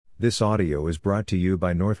This audio is brought to you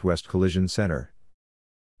by Northwest Collision Center.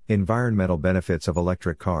 Environmental benefits of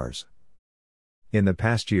electric cars. In the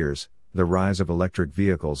past years, the rise of electric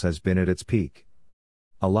vehicles has been at its peak.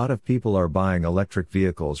 A lot of people are buying electric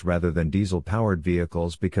vehicles rather than diesel-powered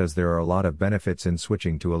vehicles because there are a lot of benefits in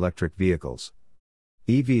switching to electric vehicles.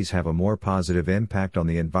 EVs have a more positive impact on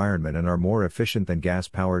the environment and are more efficient than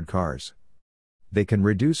gas-powered cars. They can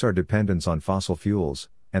reduce our dependence on fossil fuels,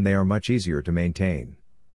 and they are much easier to maintain.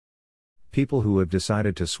 People who have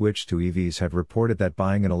decided to switch to EVs have reported that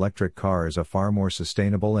buying an electric car is a far more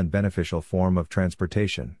sustainable and beneficial form of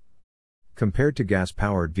transportation. Compared to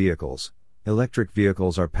gas-powered vehicles, electric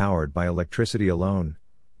vehicles are powered by electricity alone,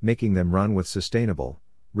 making them run with sustainable,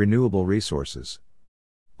 renewable resources.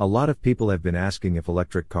 A lot of people have been asking if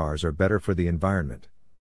electric cars are better for the environment.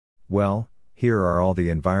 Well, here are all the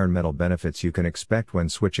environmental benefits you can expect when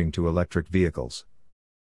switching to electric vehicles.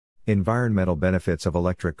 Environmental benefits of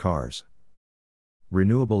electric cars.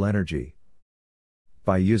 Renewable energy.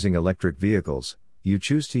 By using electric vehicles, you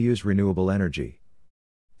choose to use renewable energy.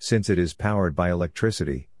 Since it is powered by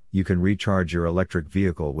electricity, you can recharge your electric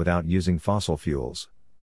vehicle without using fossil fuels.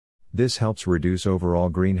 This helps reduce overall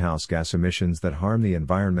greenhouse gas emissions that harm the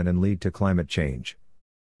environment and lead to climate change.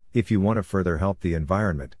 If you want to further help the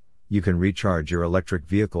environment, you can recharge your electric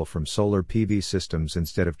vehicle from solar PV systems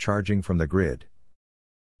instead of charging from the grid.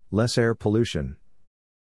 Less air pollution.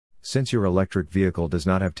 Since your electric vehicle does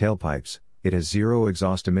not have tailpipes, it has zero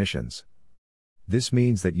exhaust emissions. This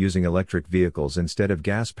means that using electric vehicles instead of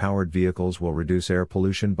gas-powered vehicles will reduce air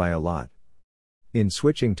pollution by a lot. In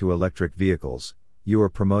switching to electric vehicles, you are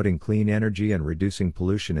promoting clean energy and reducing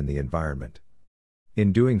pollution in the environment.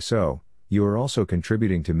 In doing so, you are also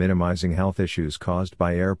contributing to minimizing health issues caused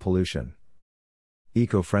by air pollution.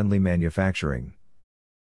 Eco-friendly manufacturing.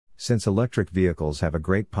 Since electric vehicles have a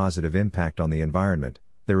great positive impact on the environment,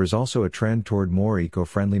 there is also a trend toward more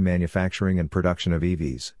eco-friendly manufacturing and production of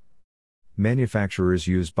EVs. Manufacturers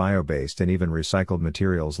use bio-based and even recycled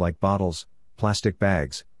materials like bottles, plastic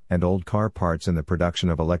bags, and old car parts in the production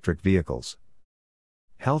of electric vehicles.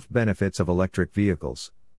 Health benefits of electric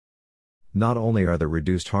vehicles. Not only are the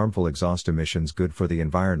reduced harmful exhaust emissions good for the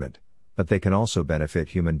environment, but they can also benefit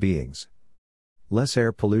human beings. Less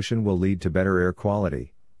air pollution will lead to better air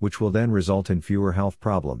quality, which will then result in fewer health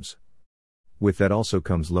problems. With that also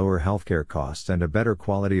comes lower healthcare costs and a better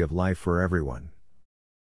quality of life for everyone.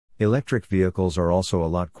 Electric vehicles are also a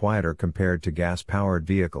lot quieter compared to gas-powered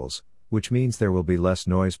vehicles, which means there will be less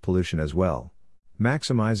noise pollution as well,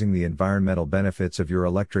 maximizing the environmental benefits of your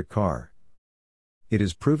electric car. It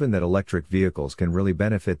is proven that electric vehicles can really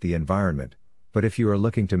benefit the environment, but if you are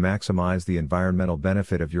looking to maximize the environmental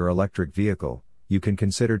benefit of your electric vehicle, you can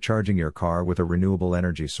consider charging your car with a renewable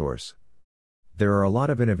energy source. There are a lot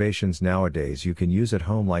of innovations nowadays you can use at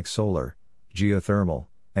home like solar, geothermal,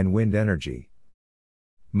 and wind energy.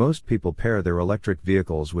 Most people pair their electric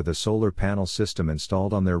vehicles with a solar panel system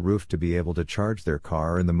installed on their roof to be able to charge their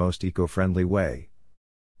car in the most eco-friendly way.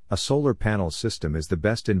 A solar panel system is the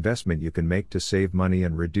best investment you can make to save money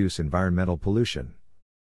and reduce environmental pollution.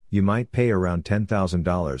 You might pay around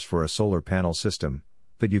 $10,000 for a solar panel system,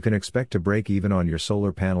 but you can expect to break even on your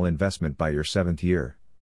solar panel investment by your 7th year.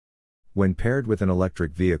 When paired with an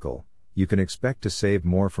electric vehicle, you can expect to save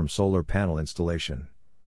more from solar panel installation.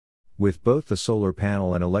 With both the solar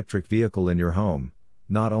panel and electric vehicle in your home,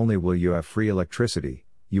 not only will you have free electricity,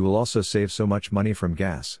 you will also save so much money from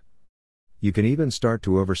gas. You can even start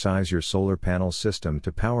to oversize your solar panel system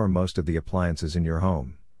to power most of the appliances in your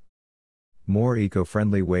home. More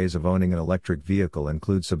eco-friendly ways of owning an electric vehicle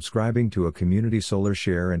include subscribing to a community solar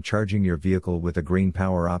share and charging your vehicle with a green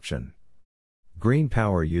power option. Green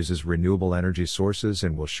power uses renewable energy sources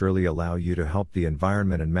and will surely allow you to help the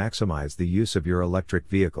environment and maximize the use of your electric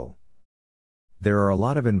vehicle. There are a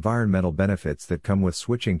lot of environmental benefits that come with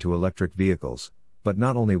switching to electric vehicles, but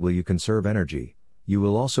not only will you conserve energy, you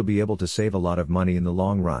will also be able to save a lot of money in the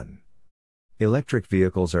long run. Electric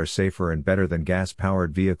vehicles are safer and better than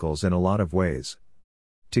gas-powered vehicles in a lot of ways.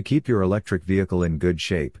 To keep your electric vehicle in good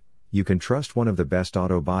shape, you can trust one of the best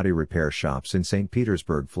auto body repair shops in St.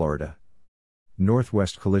 Petersburg, Florida.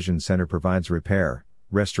 Northwest Collision Center provides repair,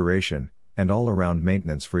 restoration, and all-around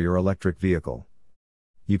maintenance for your electric vehicle.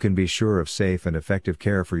 You can be sure of safe and effective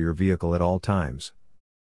care for your vehicle at all times.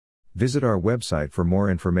 Visit our website for more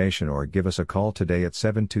information or give us a call today at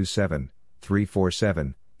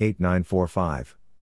 727-347-8945.